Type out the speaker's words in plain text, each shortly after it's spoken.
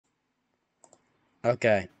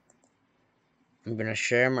Okay. I'm gonna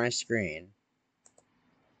share my screen.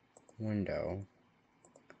 Window.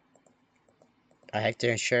 I have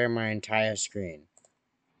to share my entire screen.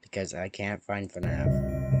 Because I can't find FNAF.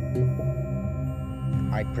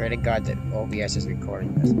 I pray to God that OBS is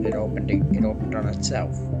recording this. It opened on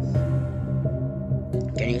itself.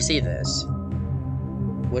 Can you see this?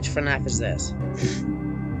 Which FNAF is this?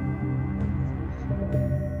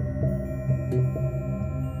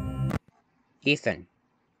 Ethen.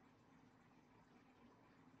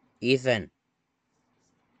 Ethen.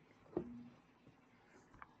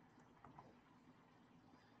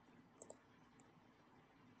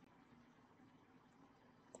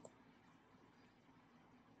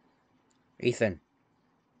 Ethen.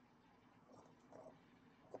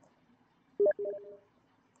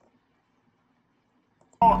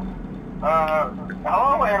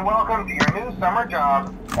 Hello and welcome to your new summer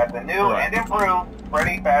job at the new and improved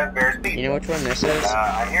Freddy Fazbear's Pizza. You know which one this is?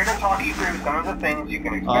 I'm here to talk you through some of the things you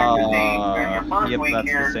can expect to see during your first week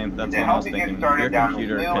here to help you get started down this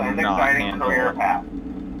new and exciting career path.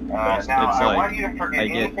 Now, I want you to forget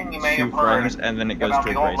anything you may have heard and then it goes about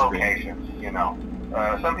to the a old gray screen. locations, you know.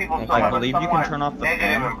 Some people still I have a believe you can turn off somewhat the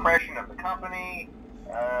negative fan. impression of the company.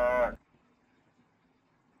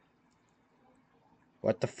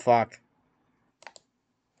 What the fuck?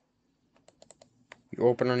 You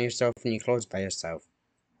open on yourself and you close by yourself.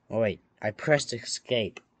 Oh wait, I pressed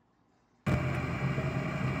escape.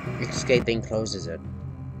 Escaping closes it.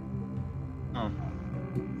 Oh.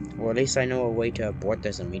 Well, at least I know a way to abort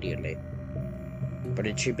this immediately. But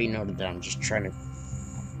it should be noted that I'm just trying to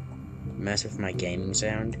mess with my gaming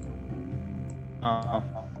sound.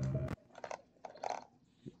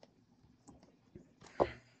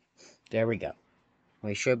 There we go.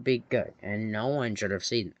 We should be good, and no one should have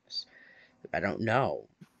seen this. I don't know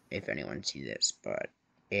if anyone sees this, but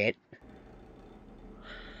it...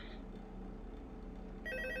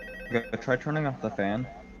 Okay, try turning off the fan.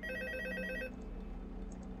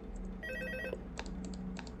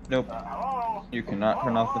 Nope. You cannot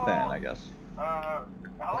turn off the fan, I guess.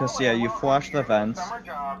 Because, yeah, you flash the vents.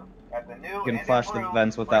 You can flash the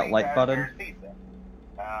vents with that light button.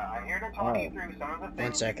 I'm here to talk you through some of the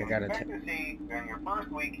things I gotta expect to see during your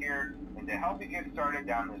first week here and to help you get started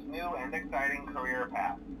down this new and exciting career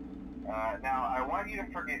path. Now, I want you to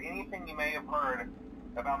forget anything you may have heard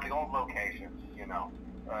about the old locations, you know.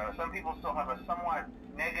 Some people still have a somewhat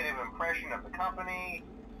negative impression of the company.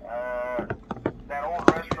 That old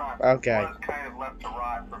restaurant was kind of left to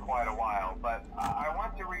rot for quite a while, but I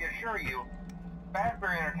want to reassure you,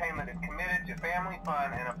 Fazbear Entertainment is committed to family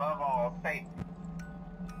fun and above all, safety.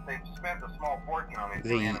 They've spent a small fortune on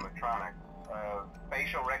these animatronics.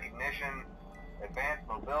 Facial recognition, advanced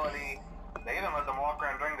mobility, they even let them walk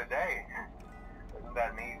around during the day. Isn't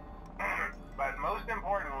that neat? But most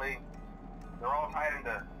importantly, they're all tied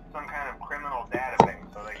into some kind of criminal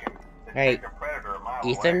database so they can detect a predator a mile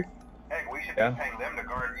Ethen? away. Heck, we should be paying them to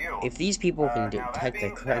guard you. If these people can detect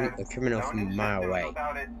the criminal from a mile away,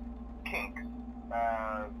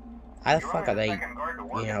 how the fuck are they,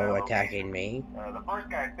 you know, attacking me? The first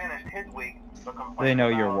guy finished his week, but They know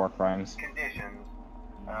your war crimes. Conditions.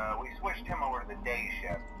 We switched him over to the day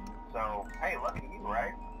shift. So, hey, lucky you,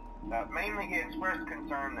 right? Mainly he expressed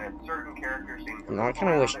concern that certain characters seem to... I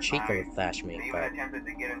kinda wish Chica would flash me, but I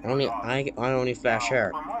only flash her.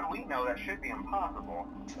 From what we know, that should be impossible.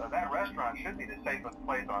 That restaurant should be the safest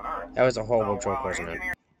place on Earth. That was a horrible joke, wasn't it?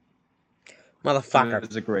 Motherfucker.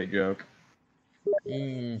 It's a great joke.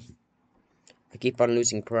 I keep on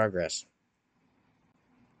losing progress.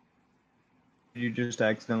 Did you just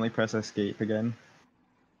accidentally press escape again?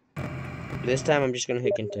 This time I'm just gonna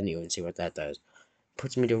hit continue and see what that does.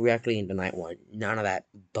 Puts me directly into night one. None of that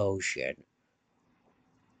bullshit.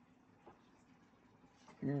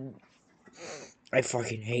 I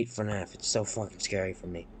fucking hate FNAF. It's so fucking scary for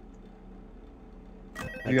me.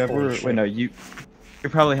 Like, you ever... Wait, no, you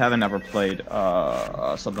probably haven't ever played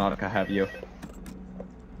Subnautica, have you?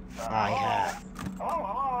 I have.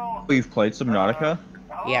 Oh, you've played Subnautica?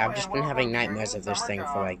 Yeah, I've just been having nightmares of this thing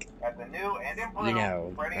for like, you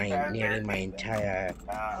know, nearly my entire...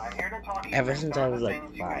 ever since I was like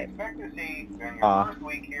 5.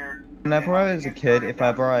 Whenever I was a kid, if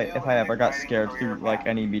I ever got scared through like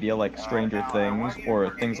any media like Stranger Things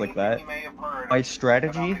or things like that, my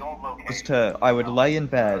strategy was I would lay in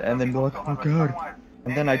bed and then be like, oh god.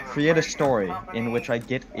 And then I'd create a story in which I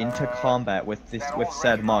get into combat with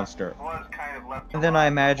said monster. And then I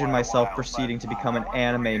imagine myself proceeding to become an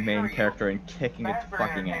anime main character and kicking its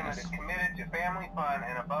fucking ass.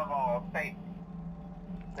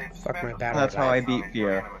 Fuck my battery That's how I life. beat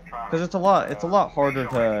fear. Because it's a lot harder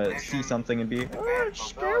to see something and be, oh, it's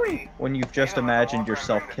scary, when you've just imagined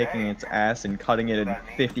yourself kicking its ass and cutting it in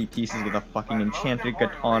 50 pieces with a fucking enchanted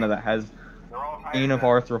katana that has Bane of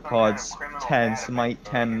Arthropods 10, Smite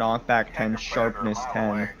 10, Knockback 10, Sharpness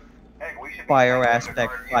 10, Fire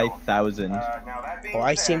Aspect 5000. Well,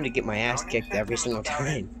 I seem to get my ass kicked every single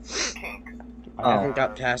time. I Oh. haven't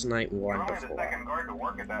got past night 1 before.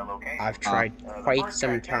 I've tried quite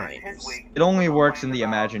some times. It only works in the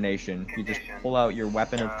imagination. You just pull out your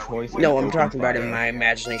weapon of choice and No, I'm open talking about in fire. my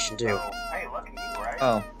imagination too.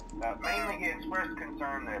 Oh. Mainly he expressed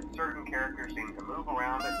concern that certain characters seemed to move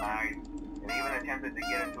around at night and even attempted to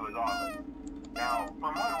get into his office. Now,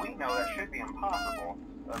 from what we know, that should be impossible.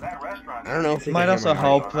 That restaurant... I don't know if It you might can hear also my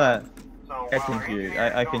help audio. that I can hear.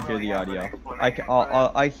 I can hear the audio.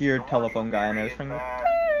 I hear telephone guy and everything. The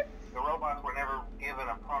robots were never given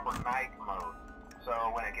a proper night mode, so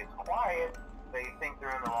when it gets quiet, they think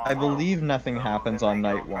they're in the wrong I mode. believe nothing happens on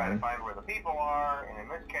night Try to 1. find where the people are, and in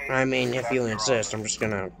this case, I mean, if that's you their insist, office. I'm just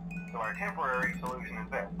gonna... So our temporary solution is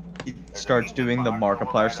this. He starts doing the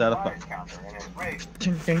Markiplier setup.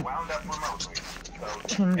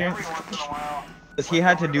 Because he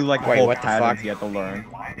had to do like Wait, whole what the patterns fuck? he had to learn.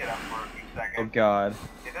 Wind it up for a few seconds. Oh god.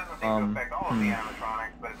 It doesn't seem to affect all of the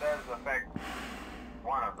animatronics, but it does affect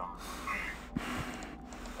one of them.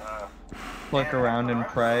 Click around and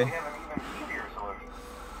pray. We have an even easier solution.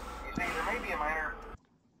 You see, there may be a minor...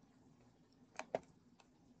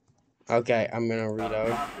 Okay, I'm gonna reload.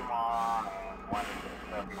 costume on and one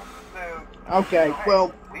stuff you want to suit. Okay,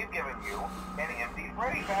 well... We've given you an empty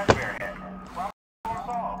Freddy Fazbear head. Problem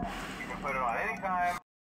solved. You can put it on any time.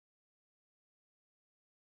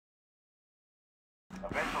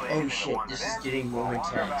 Eventually, Oh anything that shit, wanders this is in getting more will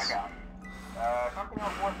wander intense. back out. Something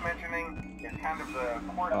else worth mentioning is kind of the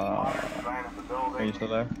quirky modern design of the building. Are you still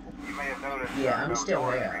there? You may have noticed Yeah, there are I'm no still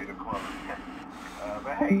doors there. for you to close.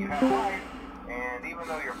 But hey, you have light, and even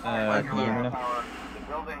though you're flying can you hear me now? power, the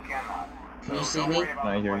building cannot. Can you So see don't me? worry about I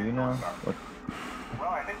the hear place you now. going dark. What? Well,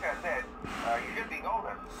 I think that's it. You should be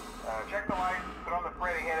golden. Check the lights, put on the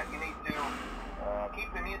Freddy head if you need to.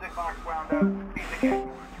 Keep the music box wound up. Beat the kid.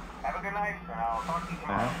 Have a good night, and I'll talk to you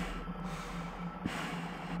tomorrow.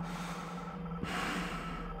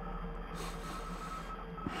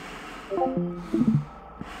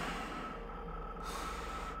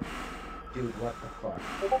 Dude, what the fuck?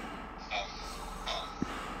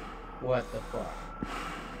 What the fuck?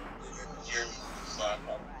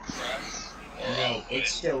 No,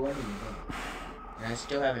 it's still letting me go. And I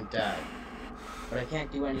still haven't died. But I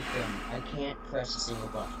can't do anything. I can't press a single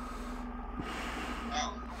button.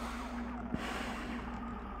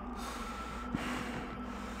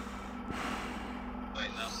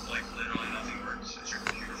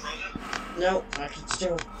 No, I can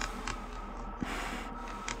still.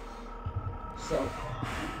 So.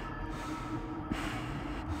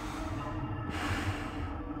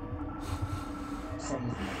 Some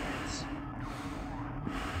of the events.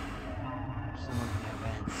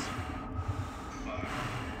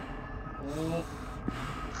 Oh.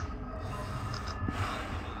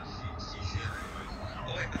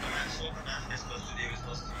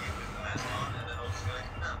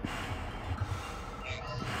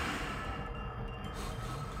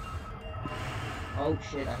 Oh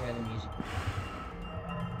shit, I hear the music.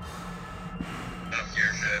 That's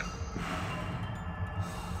your shit.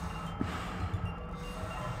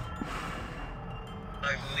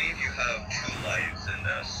 I believe you have 2 lives in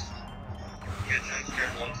this. You get jump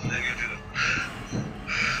scared once and then you do the...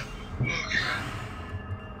 Okay.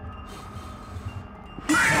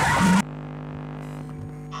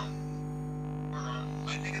 I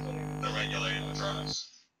think it's only the regular animatronics.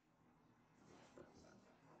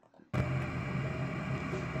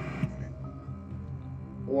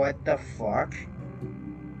 What the fuck?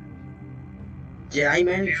 Did I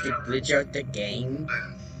manage to glitch out the game?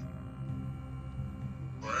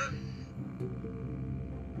 What?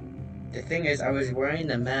 The thing is, I was wearing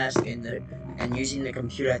the mask and using the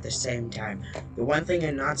computer at the same time. The one thing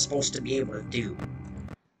I'm not supposed to be able to do.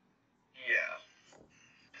 Yeah.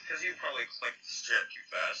 Because you probably clicked shit too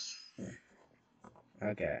fast.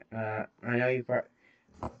 Okay, I know you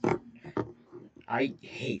I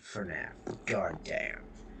hate FNAF. God damn.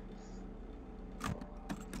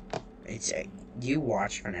 It's a... Do you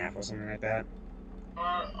watch FNAF or something like that?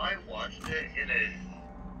 I watched it in a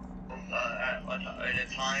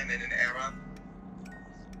time, in an era.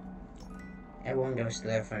 Everyone goes to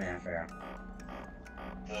their FNAF era.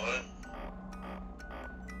 What?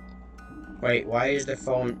 Wait, why is the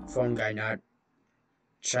phone guy not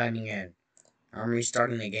chiming in? I'm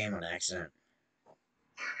restarting the game on accident.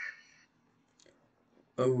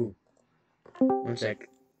 Oh, one sec.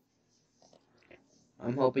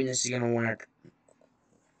 I'm hoping this is gonna work.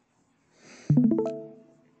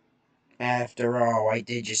 After all, I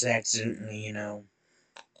did just accidentally, you know.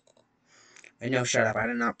 And no, shut up. I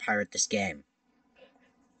did not pirate this game.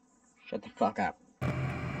 Shut the fuck up.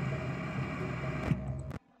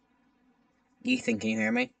 Ethen, can you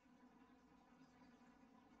hear me?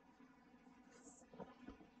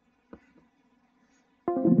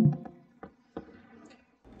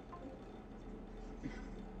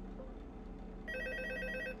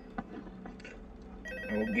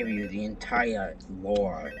 I will give you the entire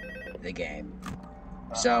lore of the game.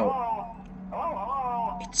 So,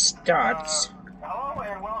 Hello? it starts. Hello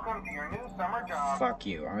and welcome to your new summer job. Fuck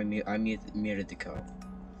you. I muted the code.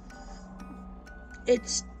 It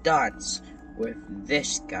starts with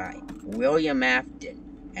this guy, William Afton,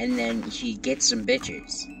 and then he gets some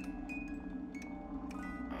bitches.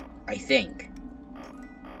 I think.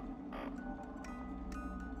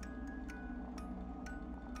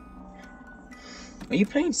 Are you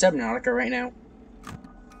playing Subnautica right now?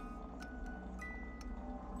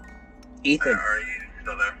 Ethen. Are you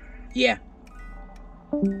still there? Yeah.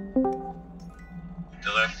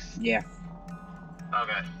 Still there? Yeah.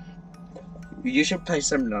 Okay. You should play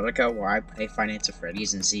Subnautica while I play Finance of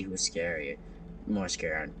Freddy's and see who's scarier. More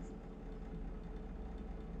scared.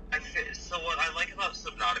 So what I like about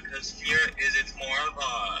Subnautica's fear is it's more of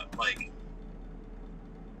a, like,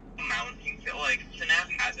 mounting fear. Like,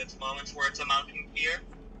 FNAF has its moments where it's a mounting fear,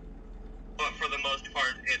 but for the most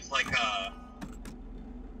part, it's like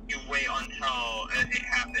you wait until it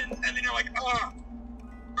happens, and then you're like, ah!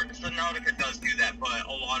 Subnautica does do that, but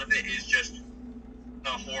a lot of it is just the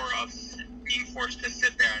horror of being forced to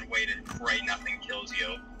sit there and wait and pray nothing kills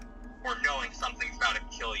you, or knowing something's about to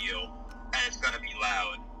kill you, and it's gonna be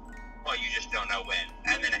loud, but you just don't know when,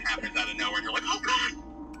 and then it happens out of nowhere, and you're like, oh god!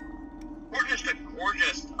 Or just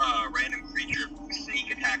a random creature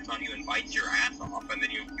sneak attacks on you and bites your ass off, and then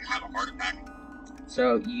you have a heart attack.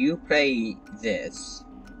 So, you play this,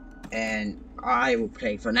 and I will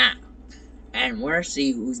play FNAF. And we'll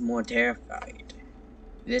see who's more terrified.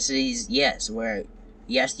 This is, yes,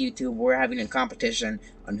 YouTube, we're having a competition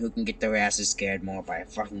on who can get their asses scared more by a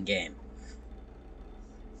fucking game.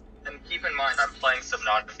 And keep in mind, I'm playing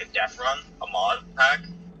Subnautica Death Run, a mod pack.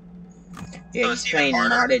 Yeah, So he's it's playing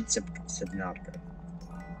even harder. modded Subnautica.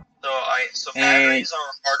 So batteries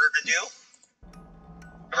are harder to do.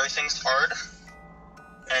 Everything's hard.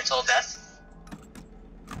 And it's all death.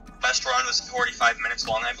 Best run was 45 minutes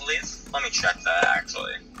long, I believe. Let me check that,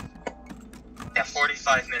 actually. Yeah,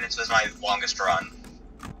 45 minutes was my longest run.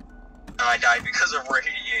 And I died because of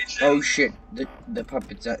radiation. Oh shit, the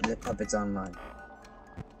puppet's online.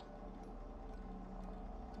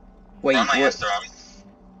 Wait, They're on my ass, they're on me.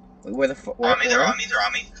 wait, where the fuck? They're on me, they're on me, they're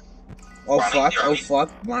on me. Oh They're on fuck, me, they're on oh me. fuck,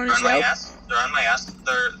 They're Bonnie's on my out. ass, they're on my ass.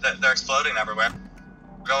 They're exploding everywhere.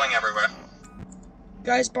 Going everywhere.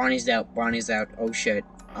 Guys, Bonnie's out, oh shit.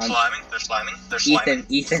 They're sliming. Ethen,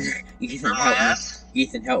 They're my help ass. me.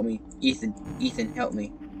 Ethen, help me. Ethen, help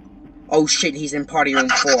me. Oh shit, he's in party room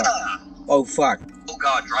 4. Oh fuck. Oh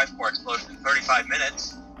god, drive core explosion in 35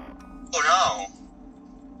 minutes. Oh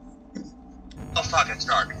no. Oh fuck, it's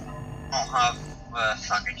dark. Oh,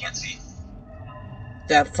 fuck, I can't see.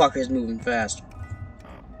 That fucker's moving fast.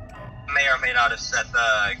 May or may not have set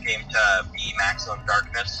the game to be maximum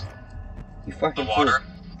darkness. You fucking The water. fool.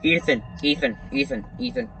 Ethen.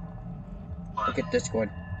 Look at Discord.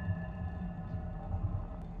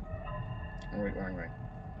 Oh, wait, wrong way.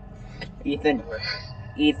 Ethen,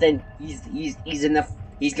 he's in the,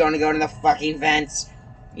 he's gonna go to the fucking vents.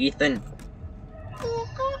 Ethen.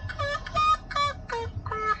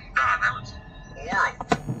 God, that was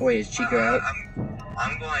horrible. Wait, is Chico out?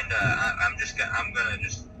 I'm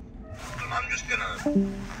just gonna.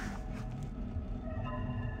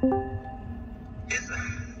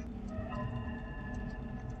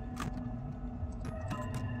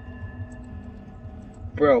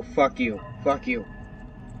 Bro, fuck you.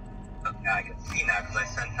 Okay, I can see now because I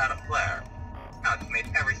sent out a flare. Now it's made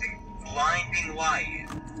everything blinding light.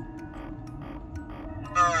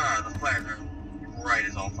 The flares are bright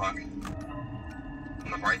as all fuck.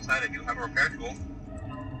 On the bright side, I do have a repair tool.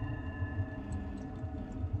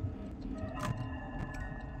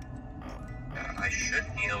 I should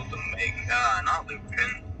be able to make, not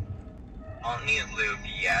lubricant. I don't need lube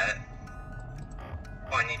yet.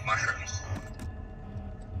 Oh, I need mushrooms.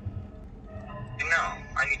 No,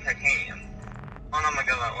 I need titanium. What am I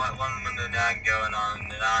going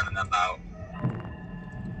on and about?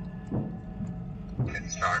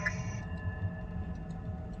 It's dark.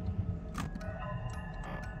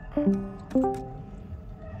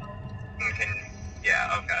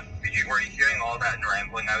 Were you hearing all that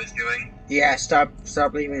rambling I was doing? Yeah, stop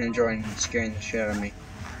leaving and joining. It's scaring the shit out of me.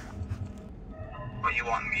 What, you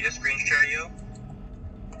want me to screen share you?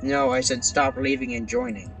 No, I said stop leaving and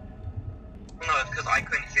joining. No, it's because I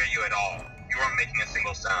couldn't hear you at all. You weren't making a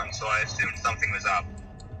single sound, so I assumed something was up.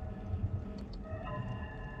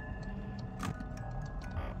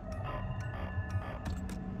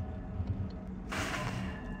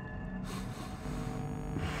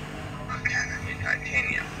 Okay, I need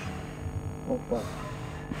titanium. Oh fuck.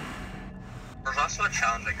 There's also a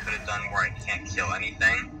challenge I could have done where I can't kill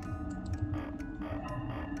anything.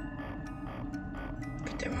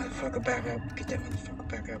 Get that motherfucker back up. Get that motherfucker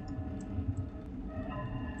back up.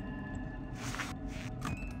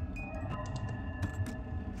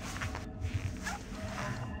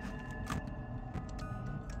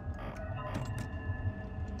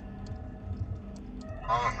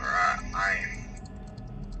 Alright, I'm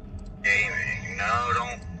gaming. No,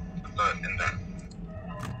 don't put that in there.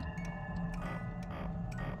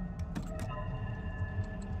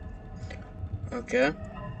 Okay.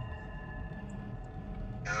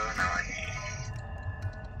 Oh, no, I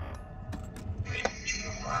need 2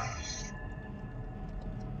 glass.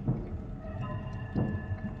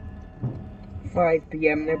 5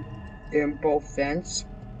 p.m. They're in both vents.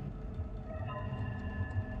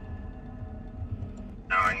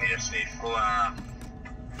 Now I need a safe glass.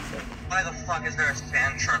 Why the fuck is there a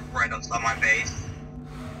sand shark right outside my base?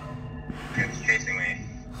 It's chasing me.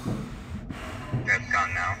 Okay, it's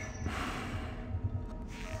gone now.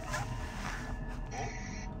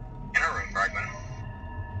 Ooh. Inner room fragment.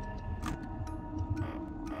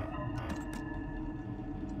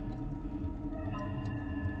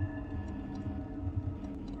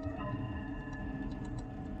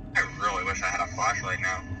 I really wish I had a flashlight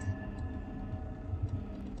now.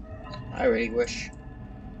 I really wish.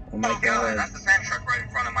 Oh my God, god. that's the sand shark right in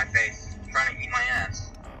front of my face, trying to eat my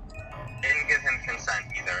ass. Didn't give him consent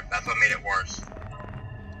either. That's what made it worse.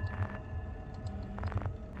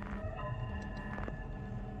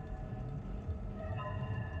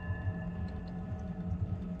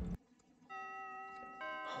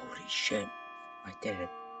 Holy shit. I did it.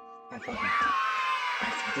 I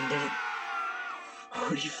fucking did it.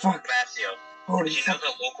 Holy fuck. Matthew, Holy you know fuck.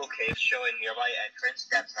 the local cave show a nearby entrance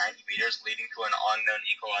depth 90 meters leading to an unknown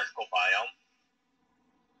ecological biome?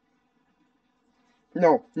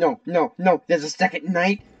 No. There's a second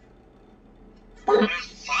night.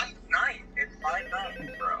 It's 5'9". It's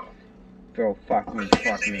 5'9", bro. Bro, fuck me. Did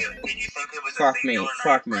you think it was a Fuck singular me.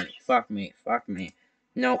 night at Freddy's? Fuck me.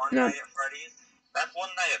 No. One night at Freddy's? That's one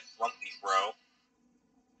night at Flumpy's, bro.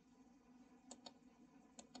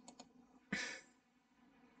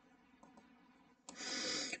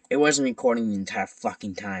 It wasn't recording the entire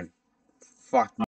fucking time. Fuck me.